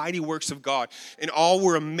tongues the mighty works of God. And all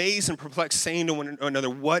were amazed and perplexed, saying to one another,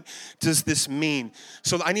 what does this mean?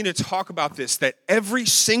 So I need to talk about this, that every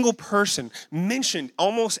single person mentioned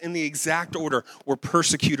almost in the exact order were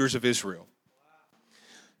persecutors of Israel.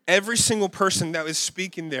 Every single person that was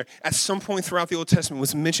speaking there at some point throughout the Old Testament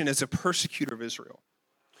was mentioned as a persecutor of Israel.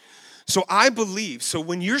 So I believe,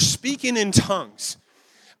 when you're speaking in tongues,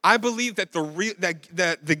 I believe that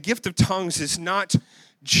the gift of tongues is not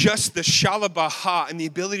just the shalabaha and the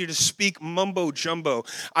ability to speak mumbo jumbo.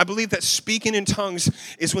 I believe that speaking in tongues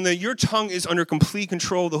is when your tongue is under complete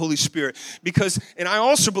control of the Holy Spirit. And I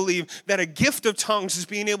also believe that a gift of tongues is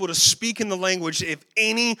being able to speak in the language of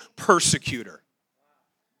any persecutor.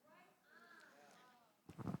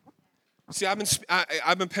 See,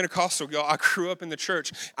 I've been Pentecostal, y'all. I grew up in the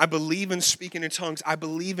church. I believe in speaking in tongues. I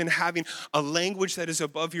believe in having a language that is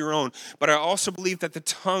above your own. But I also believe that the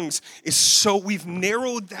tongues we've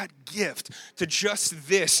narrowed that gift to just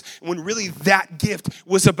this, when really that gift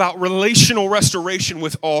was about relational restoration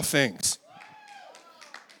with all things.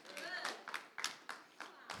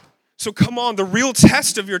 So come on, the real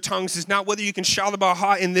test of your tongues is not whether you can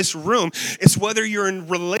shalabaha in this room. It's whether you're in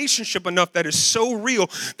relationship enough that is so real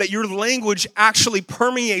that your language actually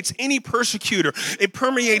permeates any persecutor. It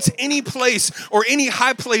permeates any place or any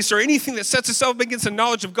high place or anything that sets itself against the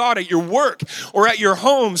knowledge of God at your work or at your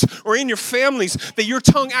homes or in your families, that your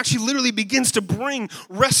tongue actually literally begins to bring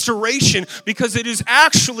restoration because it is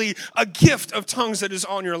actually a gift of tongues that is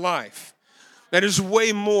on your life. That is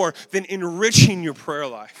way more than enriching your prayer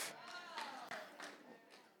life.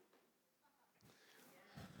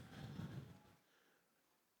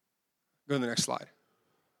 Go to the next slide.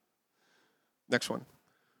 Next one.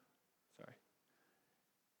 Sorry.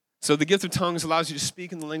 So the gift of tongues allows you to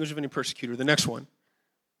speak in the language of any persecutor. The next one.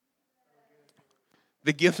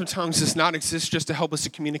 The gift of tongues does not exist just to help us to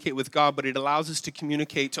communicate with God, but it allows us to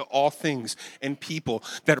communicate to all things and people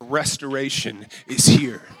that restoration is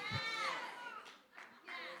here.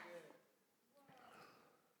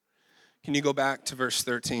 Can you go back to verse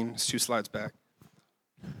 13? It's 2 slides back.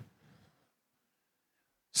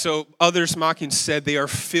 So others mocking said they are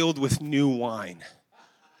filled with new wine.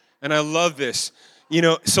 And I love this. Do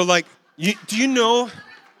you know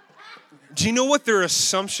what their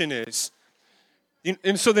assumption is?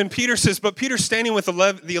 And so then Peter says, but Peter standing with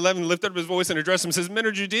the 11 lifted up his voice and addressed them, says, men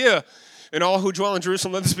of Judea and all who dwell in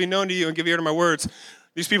Jerusalem, let this be known to you and give ear to my words.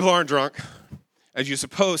 These people aren't drunk, as you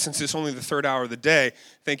suppose, since it's only the third hour of the day.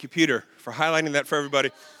 Thank you, Peter, for highlighting that for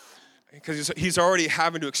everybody. Because he's already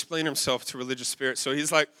having to explain himself to religious spirits. So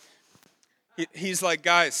he's like,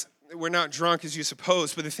 guys, we're not drunk as you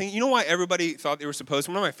suppose. But the thing, you know why everybody thought they were supposed?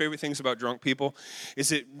 One of my favorite things about drunk people is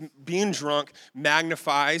that being drunk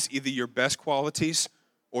magnifies either your best qualities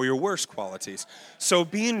or your worst qualities. So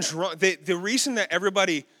being drunk, the reason that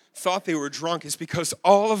everybody thought they were drunk is because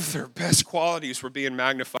all of their best qualities were being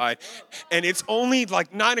magnified. And it's only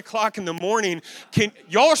like 9 o'clock in the morning.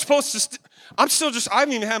 Y'all are supposed to... I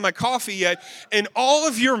haven't even had my coffee yet, and all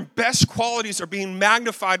of your best qualities are being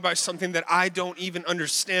magnified by something that I don't even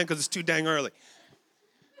understand because it's too dang early.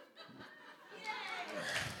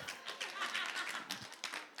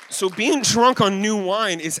 So being drunk on new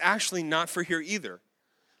wine is actually not for here either.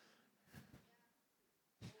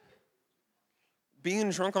 Being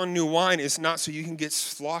drunk on new wine is not so you can get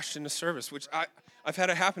sloshed into service, which I've had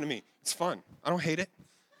it happen to me. It's fun. I don't hate it.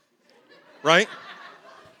 Right?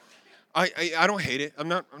 I don't hate it. I'm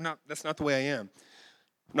not. That's not the way I am.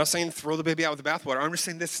 I'm not saying throw the baby out with the bathwater. I'm just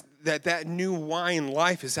saying that new wine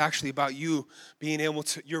life is actually about you being able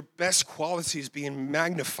to, your best qualities being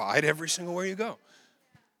magnified every single where you go.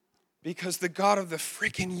 Because the God of the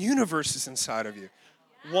freaking universe is inside of you,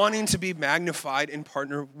 wanting to be magnified and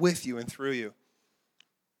partner with you and through you.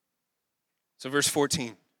 So verse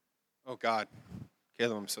 14. Oh God,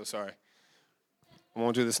 Caleb, I'm so sorry. I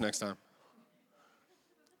won't do this next time.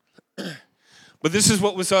 But this is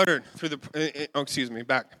what was uttered through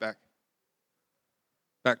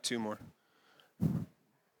back 2 more.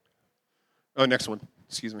 Oh, next one.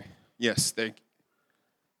 Excuse me. Yes,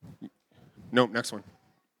 nope, next one.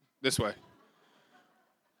 This way.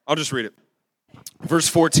 I'll just read it. Verse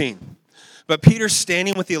 14. But Peter,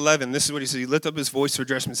 standing with the 11, this is what he said. He lifted up his voice to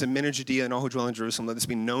address them and said, Men of Judea and all who dwell in Jerusalem, let this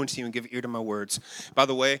be known to you and give ear to my words. By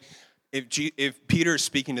the way, if Peter is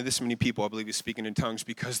speaking to this many people, I believe he's speaking in tongues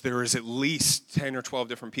because there is at least 10 or 12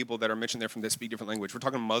 different people that are mentioned there from that speak different language. We're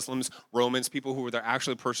talking Muslims, Romans, people who were the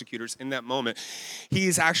actual persecutors in that moment. He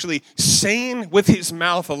is actually saying with his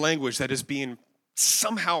mouth a language that is being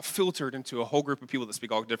somehow filtered into a whole group of people that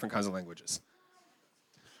speak all different kinds of languages.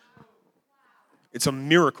 It's a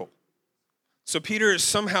miracle. So Peter is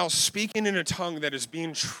somehow speaking in a tongue that is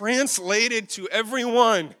being translated to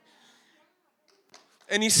everyone.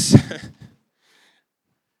 And he says,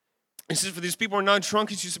 for these people are not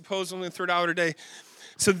drunk as you suppose, only a third hour a day.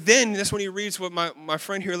 So then, that's when he reads what my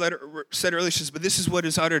friend here said earlier. He says, but this is what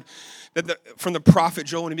is uttered from the prophet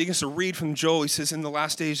Joel. And he begins to read from Joel. He says, in the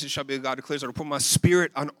last days, it shall be God declares, I will put my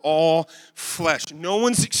spirit on all flesh. No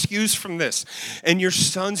one's excused from this. And your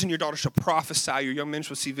sons and your daughters shall prophesy. Your young men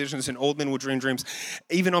shall see visions, and old men will dream dreams.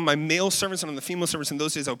 Even on my male servants and on the female servants in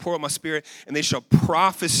those days, I will pour out my spirit, and they shall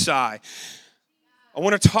prophesy. I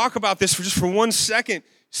want to talk about this for 1 second.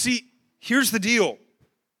 See, here's the deal.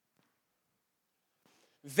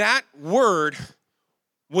 That word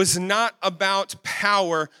was not about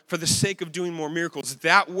power for the sake of doing more miracles.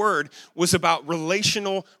 That word was about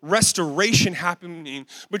relational restoration happening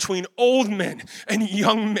between old men and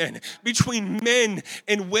young men, between men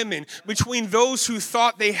and women, between those who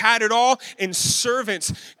thought they had it all and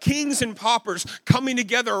servants, kings and paupers coming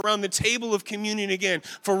together around the table of communion again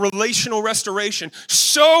for relational restoration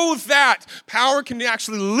so that power can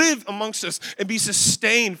actually live amongst us and be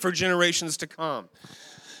sustained for generations to come.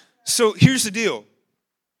 So here's the deal.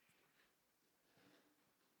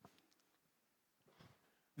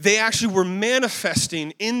 They actually were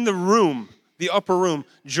manifesting in the room, the upper room,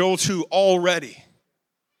 Joel 2 already.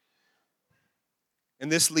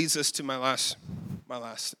 And this leads us to my last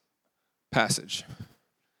passage.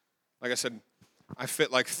 Like I said, I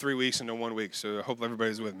fit like 3 weeks into 1 week, so I hope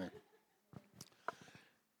everybody's with me.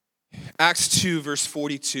 Acts 2, verse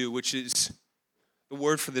 42, which is the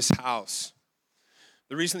word for this house.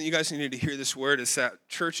 The reason that you guys need to hear this word is that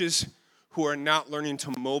churches who are not learning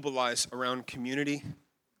to mobilize around community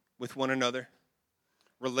with one another,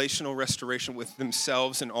 relational restoration with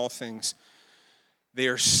themselves in all things, they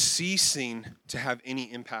are ceasing to have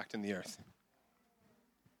any impact in the earth.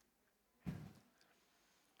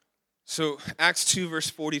 So Acts 2, verse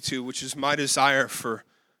 42, which is my desire for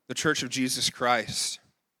the Church of Jesus Christ,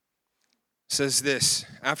 says this,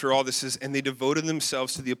 after all this is, and they devoted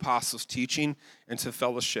themselves to the apostles' teaching and to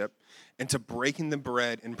fellowship and to breaking the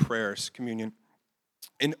bread and prayers, communion.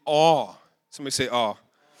 And awe, somebody say awe,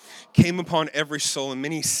 came upon every soul, and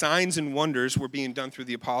many signs and wonders were being done through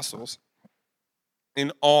the apostles.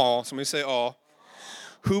 In all, somebody say all,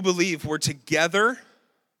 who believed were together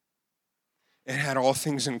and had all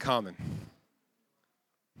things in common.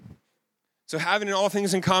 So having all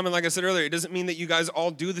things in common, like I said earlier, it doesn't mean that you guys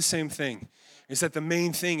all do the same thing. It's that the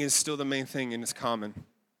main thing is still the main thing and it's common.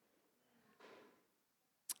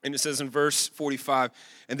 And it says in verse 45,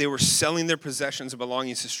 and they were selling their possessions and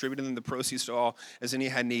belongings, distributing them the proceeds to all as any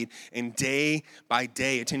had need. And day by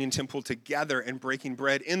day, attending temple together and breaking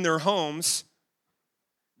bread in their homes,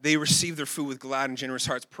 they received their food with glad and generous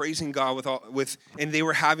hearts, praising God and they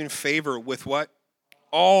were having favor with what?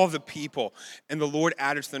 All the people. And the Lord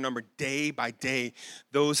added to their number day by day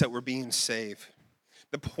those that were being saved.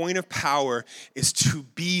 The point of power is to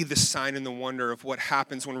be the sign and the wonder of what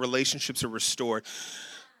happens when relationships are restored.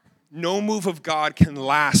 No move of God can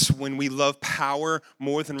last when we love power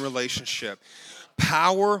more than relationship.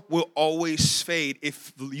 Power will always fade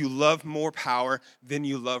if you love more power than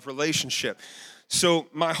you love relationship. So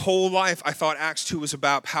my whole life, I thought Acts 2 was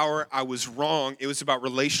about power. I was wrong. It was about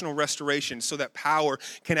relational restoration so that power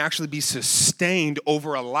can actually be sustained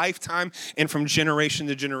over a lifetime and from generation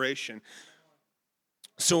to generation.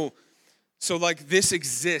 So like this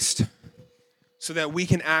exists so that we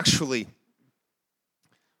can actually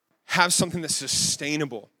have something that's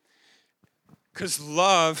sustainable. Because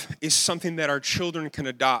love is something that our children can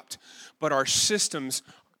adopt, but our systems,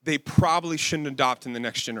 they probably shouldn't adopt in the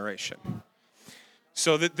next generation.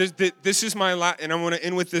 So this is my last, and I want to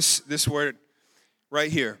end with this word right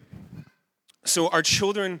here. So our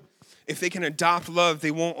children, if they can adopt love, they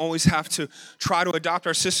won't always have to try to adopt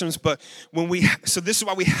our systems. But so this is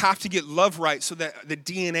why we have to get love right so that the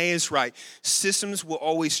DNA is right. Systems will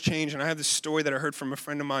always change. And I have this story that I heard from a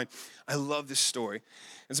friend of mine. I love this story.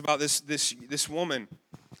 It's about this woman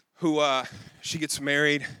who she gets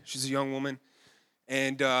married. She's a young woman,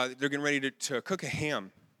 and they're getting ready to cook a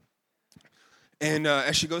ham. And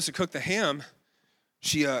as she goes to cook the ham,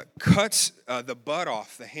 she cuts the butt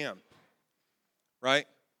off the ham. right?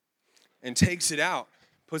 And takes it out,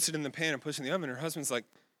 puts it in the pan and puts it in the oven. Her husband's like,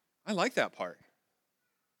 I like that part.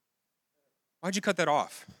 Why'd you cut that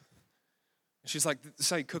off? And she's like, this is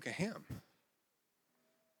how you cook a ham.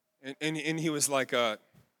 And he was like, I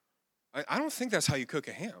don't think that's how you cook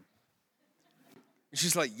a ham. And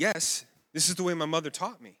she's like, yes, this is the way my mother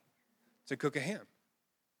taught me to cook a ham.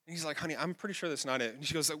 And he's like, honey, I'm pretty sure that's not it. And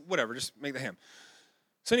she goes, whatever, just make the ham.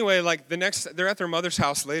 So anyway, like they're at their mother's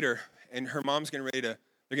house later, and her mom's they're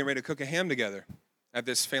getting ready to cook a ham together at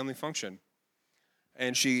this family function.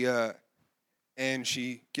 And she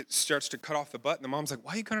starts to cut off the butt, and the mom's like,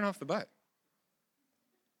 why are you cutting off the butt?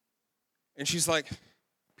 And she's like,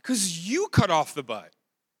 because you cut off the butt.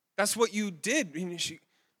 That's what you did. I mean,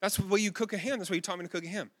 that's the way you cook a ham. That's why you taught me to cook a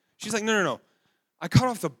ham. She's like, no. I cut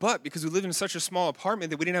off the butt because we lived in such a small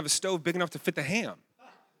apartment that we didn't have a stove big enough to fit the ham.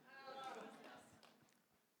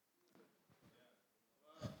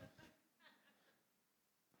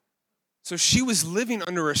 So she was living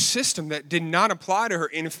under a system that did not apply to her.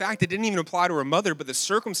 In fact, it didn't even apply to her mother, but the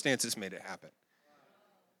circumstances made it happen.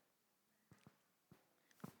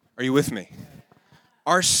 Are you with me?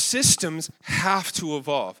 Our systems have to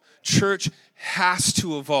evolve. Church has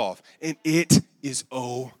to evolve, and it is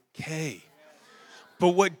okay. But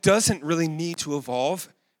what doesn't really need to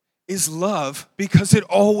evolve is love, because it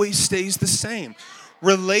always stays the same.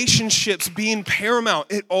 Relationships being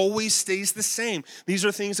paramount, it always stays the same. These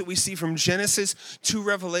are things that we see from Genesis to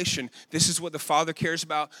Revelation. This is what the Father cares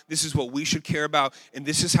about. This is what we should care about. And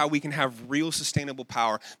this is how we can have real sustainable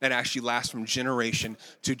power that actually lasts from generation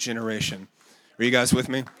to generation. Are you guys with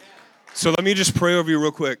me? So let me just pray over you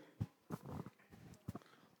real quick.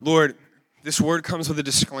 Lord, this word comes with a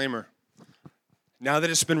disclaimer. Now that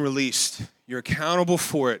it's been released, you're accountable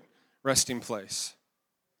for it. Resting place.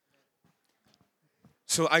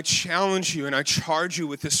 So I challenge you and I charge you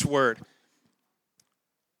with this word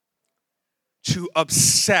to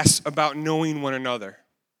obsess about knowing one another.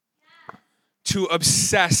 To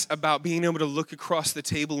obsess about being able to look across the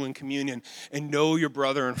table in communion and know your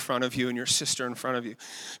brother in front of you and your sister in front of you.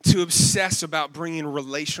 To obsess about bringing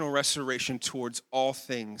relational restoration towards all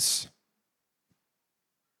things.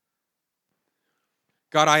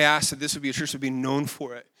 God, I ask that this would be a church that would be known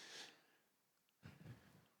for it.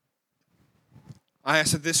 I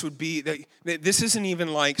ask that this would be, that this isn't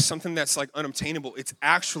even like something that's like unobtainable. It's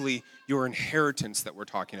actually your inheritance that we're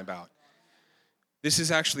talking about. This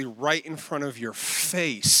is actually right in front of your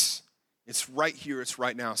face. It's right here, it's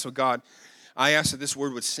right now. So God, I ask that this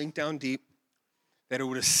word would sink down deep, that it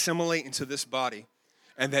would assimilate into this body,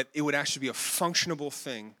 and that it would actually be a functionable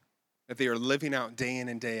thing that they are living out day in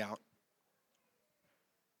and day out.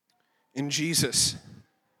 In Jesus,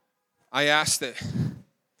 I ask that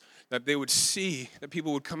they would see, that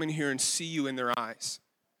people would come in here and see you in their eyes.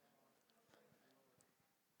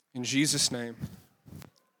 In Jesus' name,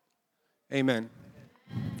 amen.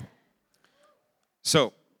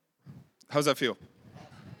 So, how's that feel?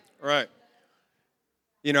 All right.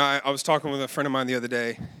 You know, I was talking with a friend of mine the other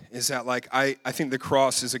day, is that like, I think the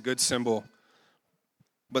cross is a good symbol,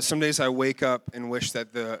 but some days I wake up and wish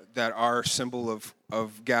that that our symbol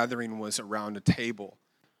of gathering was around a table,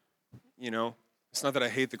 you know? It's not that I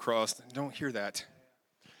hate the cross. Don't hear that.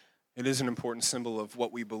 It is an important symbol of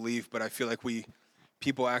what we believe, but I feel like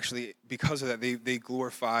people actually, because of that, they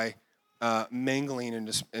glorify mangling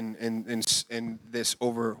and this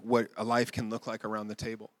over what a life can look like around the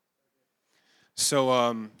table. So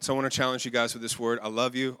I want to challenge you guys with this word. I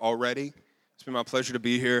love you already. It's been my pleasure to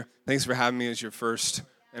be here. Thanks for having me as your first.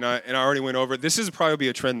 And I already went over it. This is probably be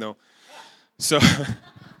a trend though. So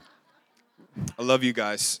I love you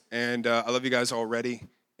guys, and I love you guys already.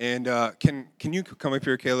 And can you come up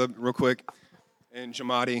here, Caleb, real quick, and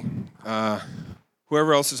Jamadi,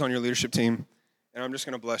 whoever else is on your leadership team, and I'm just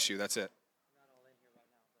going to bless you. That's it.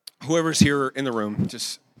 Whoever's here in the room,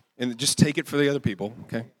 just take it for the other people,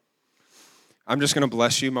 okay? I'm just going to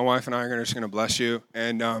bless you. My wife and I are just going to bless you,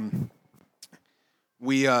 and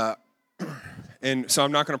and so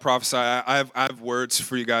I'm not going to prophesy. I have words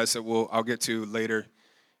for you guys that I'll get to later.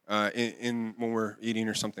 When we're eating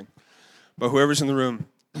or something. But whoever's in the room,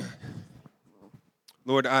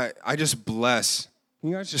 Lord, I just bless. Can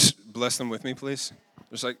you guys just bless them with me, please?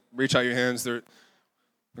 Just like reach out your hands.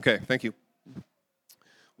 Okay, thank you.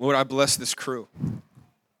 Lord, I bless this crew.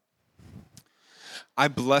 I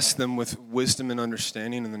bless them with wisdom and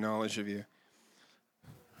understanding and the knowledge of you.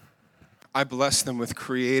 I bless them with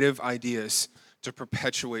creative ideas to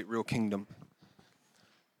perpetuate real kingdom.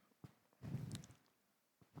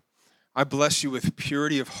 I bless you with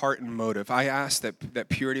purity of heart and motive. I ask that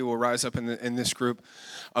purity will rise up in this group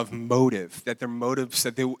of motive, that their motives,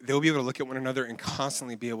 that they'll be able to look at one another and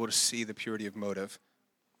constantly be able to see the purity of motive.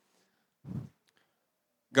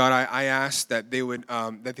 God, I ask that they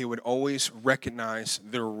would always recognize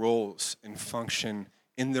their roles and function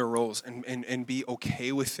in their roles and be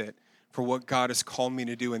okay with it for what God has called me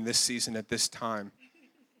to do in this season at this time.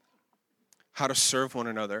 How to serve one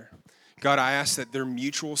another. God, I ask that their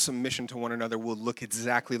mutual submission to one another will look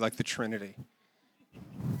exactly like the Trinity.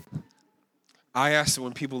 I ask that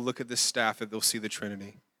when people look at this staff that they'll see the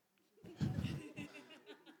Trinity.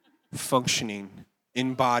 Functioning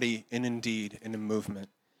in body and in deed and in movement.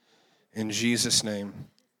 In Jesus' name,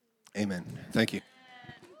 amen. Thank you.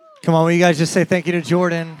 Come on, will you guys just say thank you to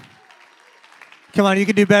Jordan? Come on, you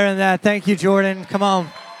can do better than that. Thank you, Jordan. Come on.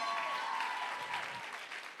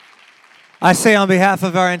 I say on behalf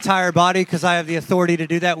of our entire body, because I have the authority to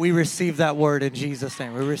do that, we receive that word in Jesus'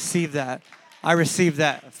 name. We receive that. I receive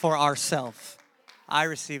that for ourselves. I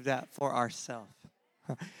receive that for ourselves.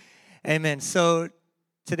 Amen. So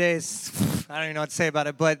today's, I don't even know what to say about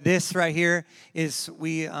it, but this right here is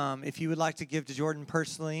if you would like to give to Jordan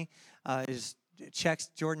personally, is checks,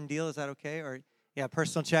 Jordan deal, is that okay? Or yeah,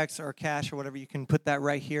 personal checks or cash or whatever, you can put that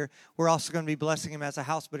right here. We're also going to be blessing him as a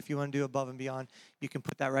house, but if you want to do above and beyond, you can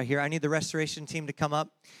put that right here. I need the restoration team to come up.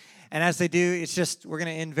 And as they do, it's just, we're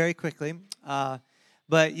going to end very quickly.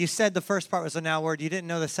 But you said the first part was a now word. You didn't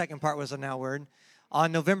know the second part was a now word.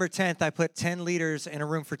 On November 10th, I put 10 leaders in a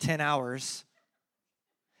room for 10 hours.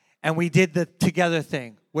 And we did the together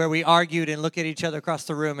thing where we argued and looked at each other across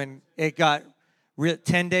the room. And it got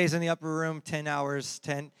 10 days in the upper room, 10 hours,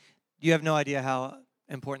 10. You have no idea how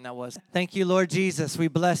important that was. Thank you, Lord Jesus. We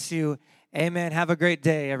bless you. Amen. Have a great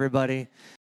day, everybody.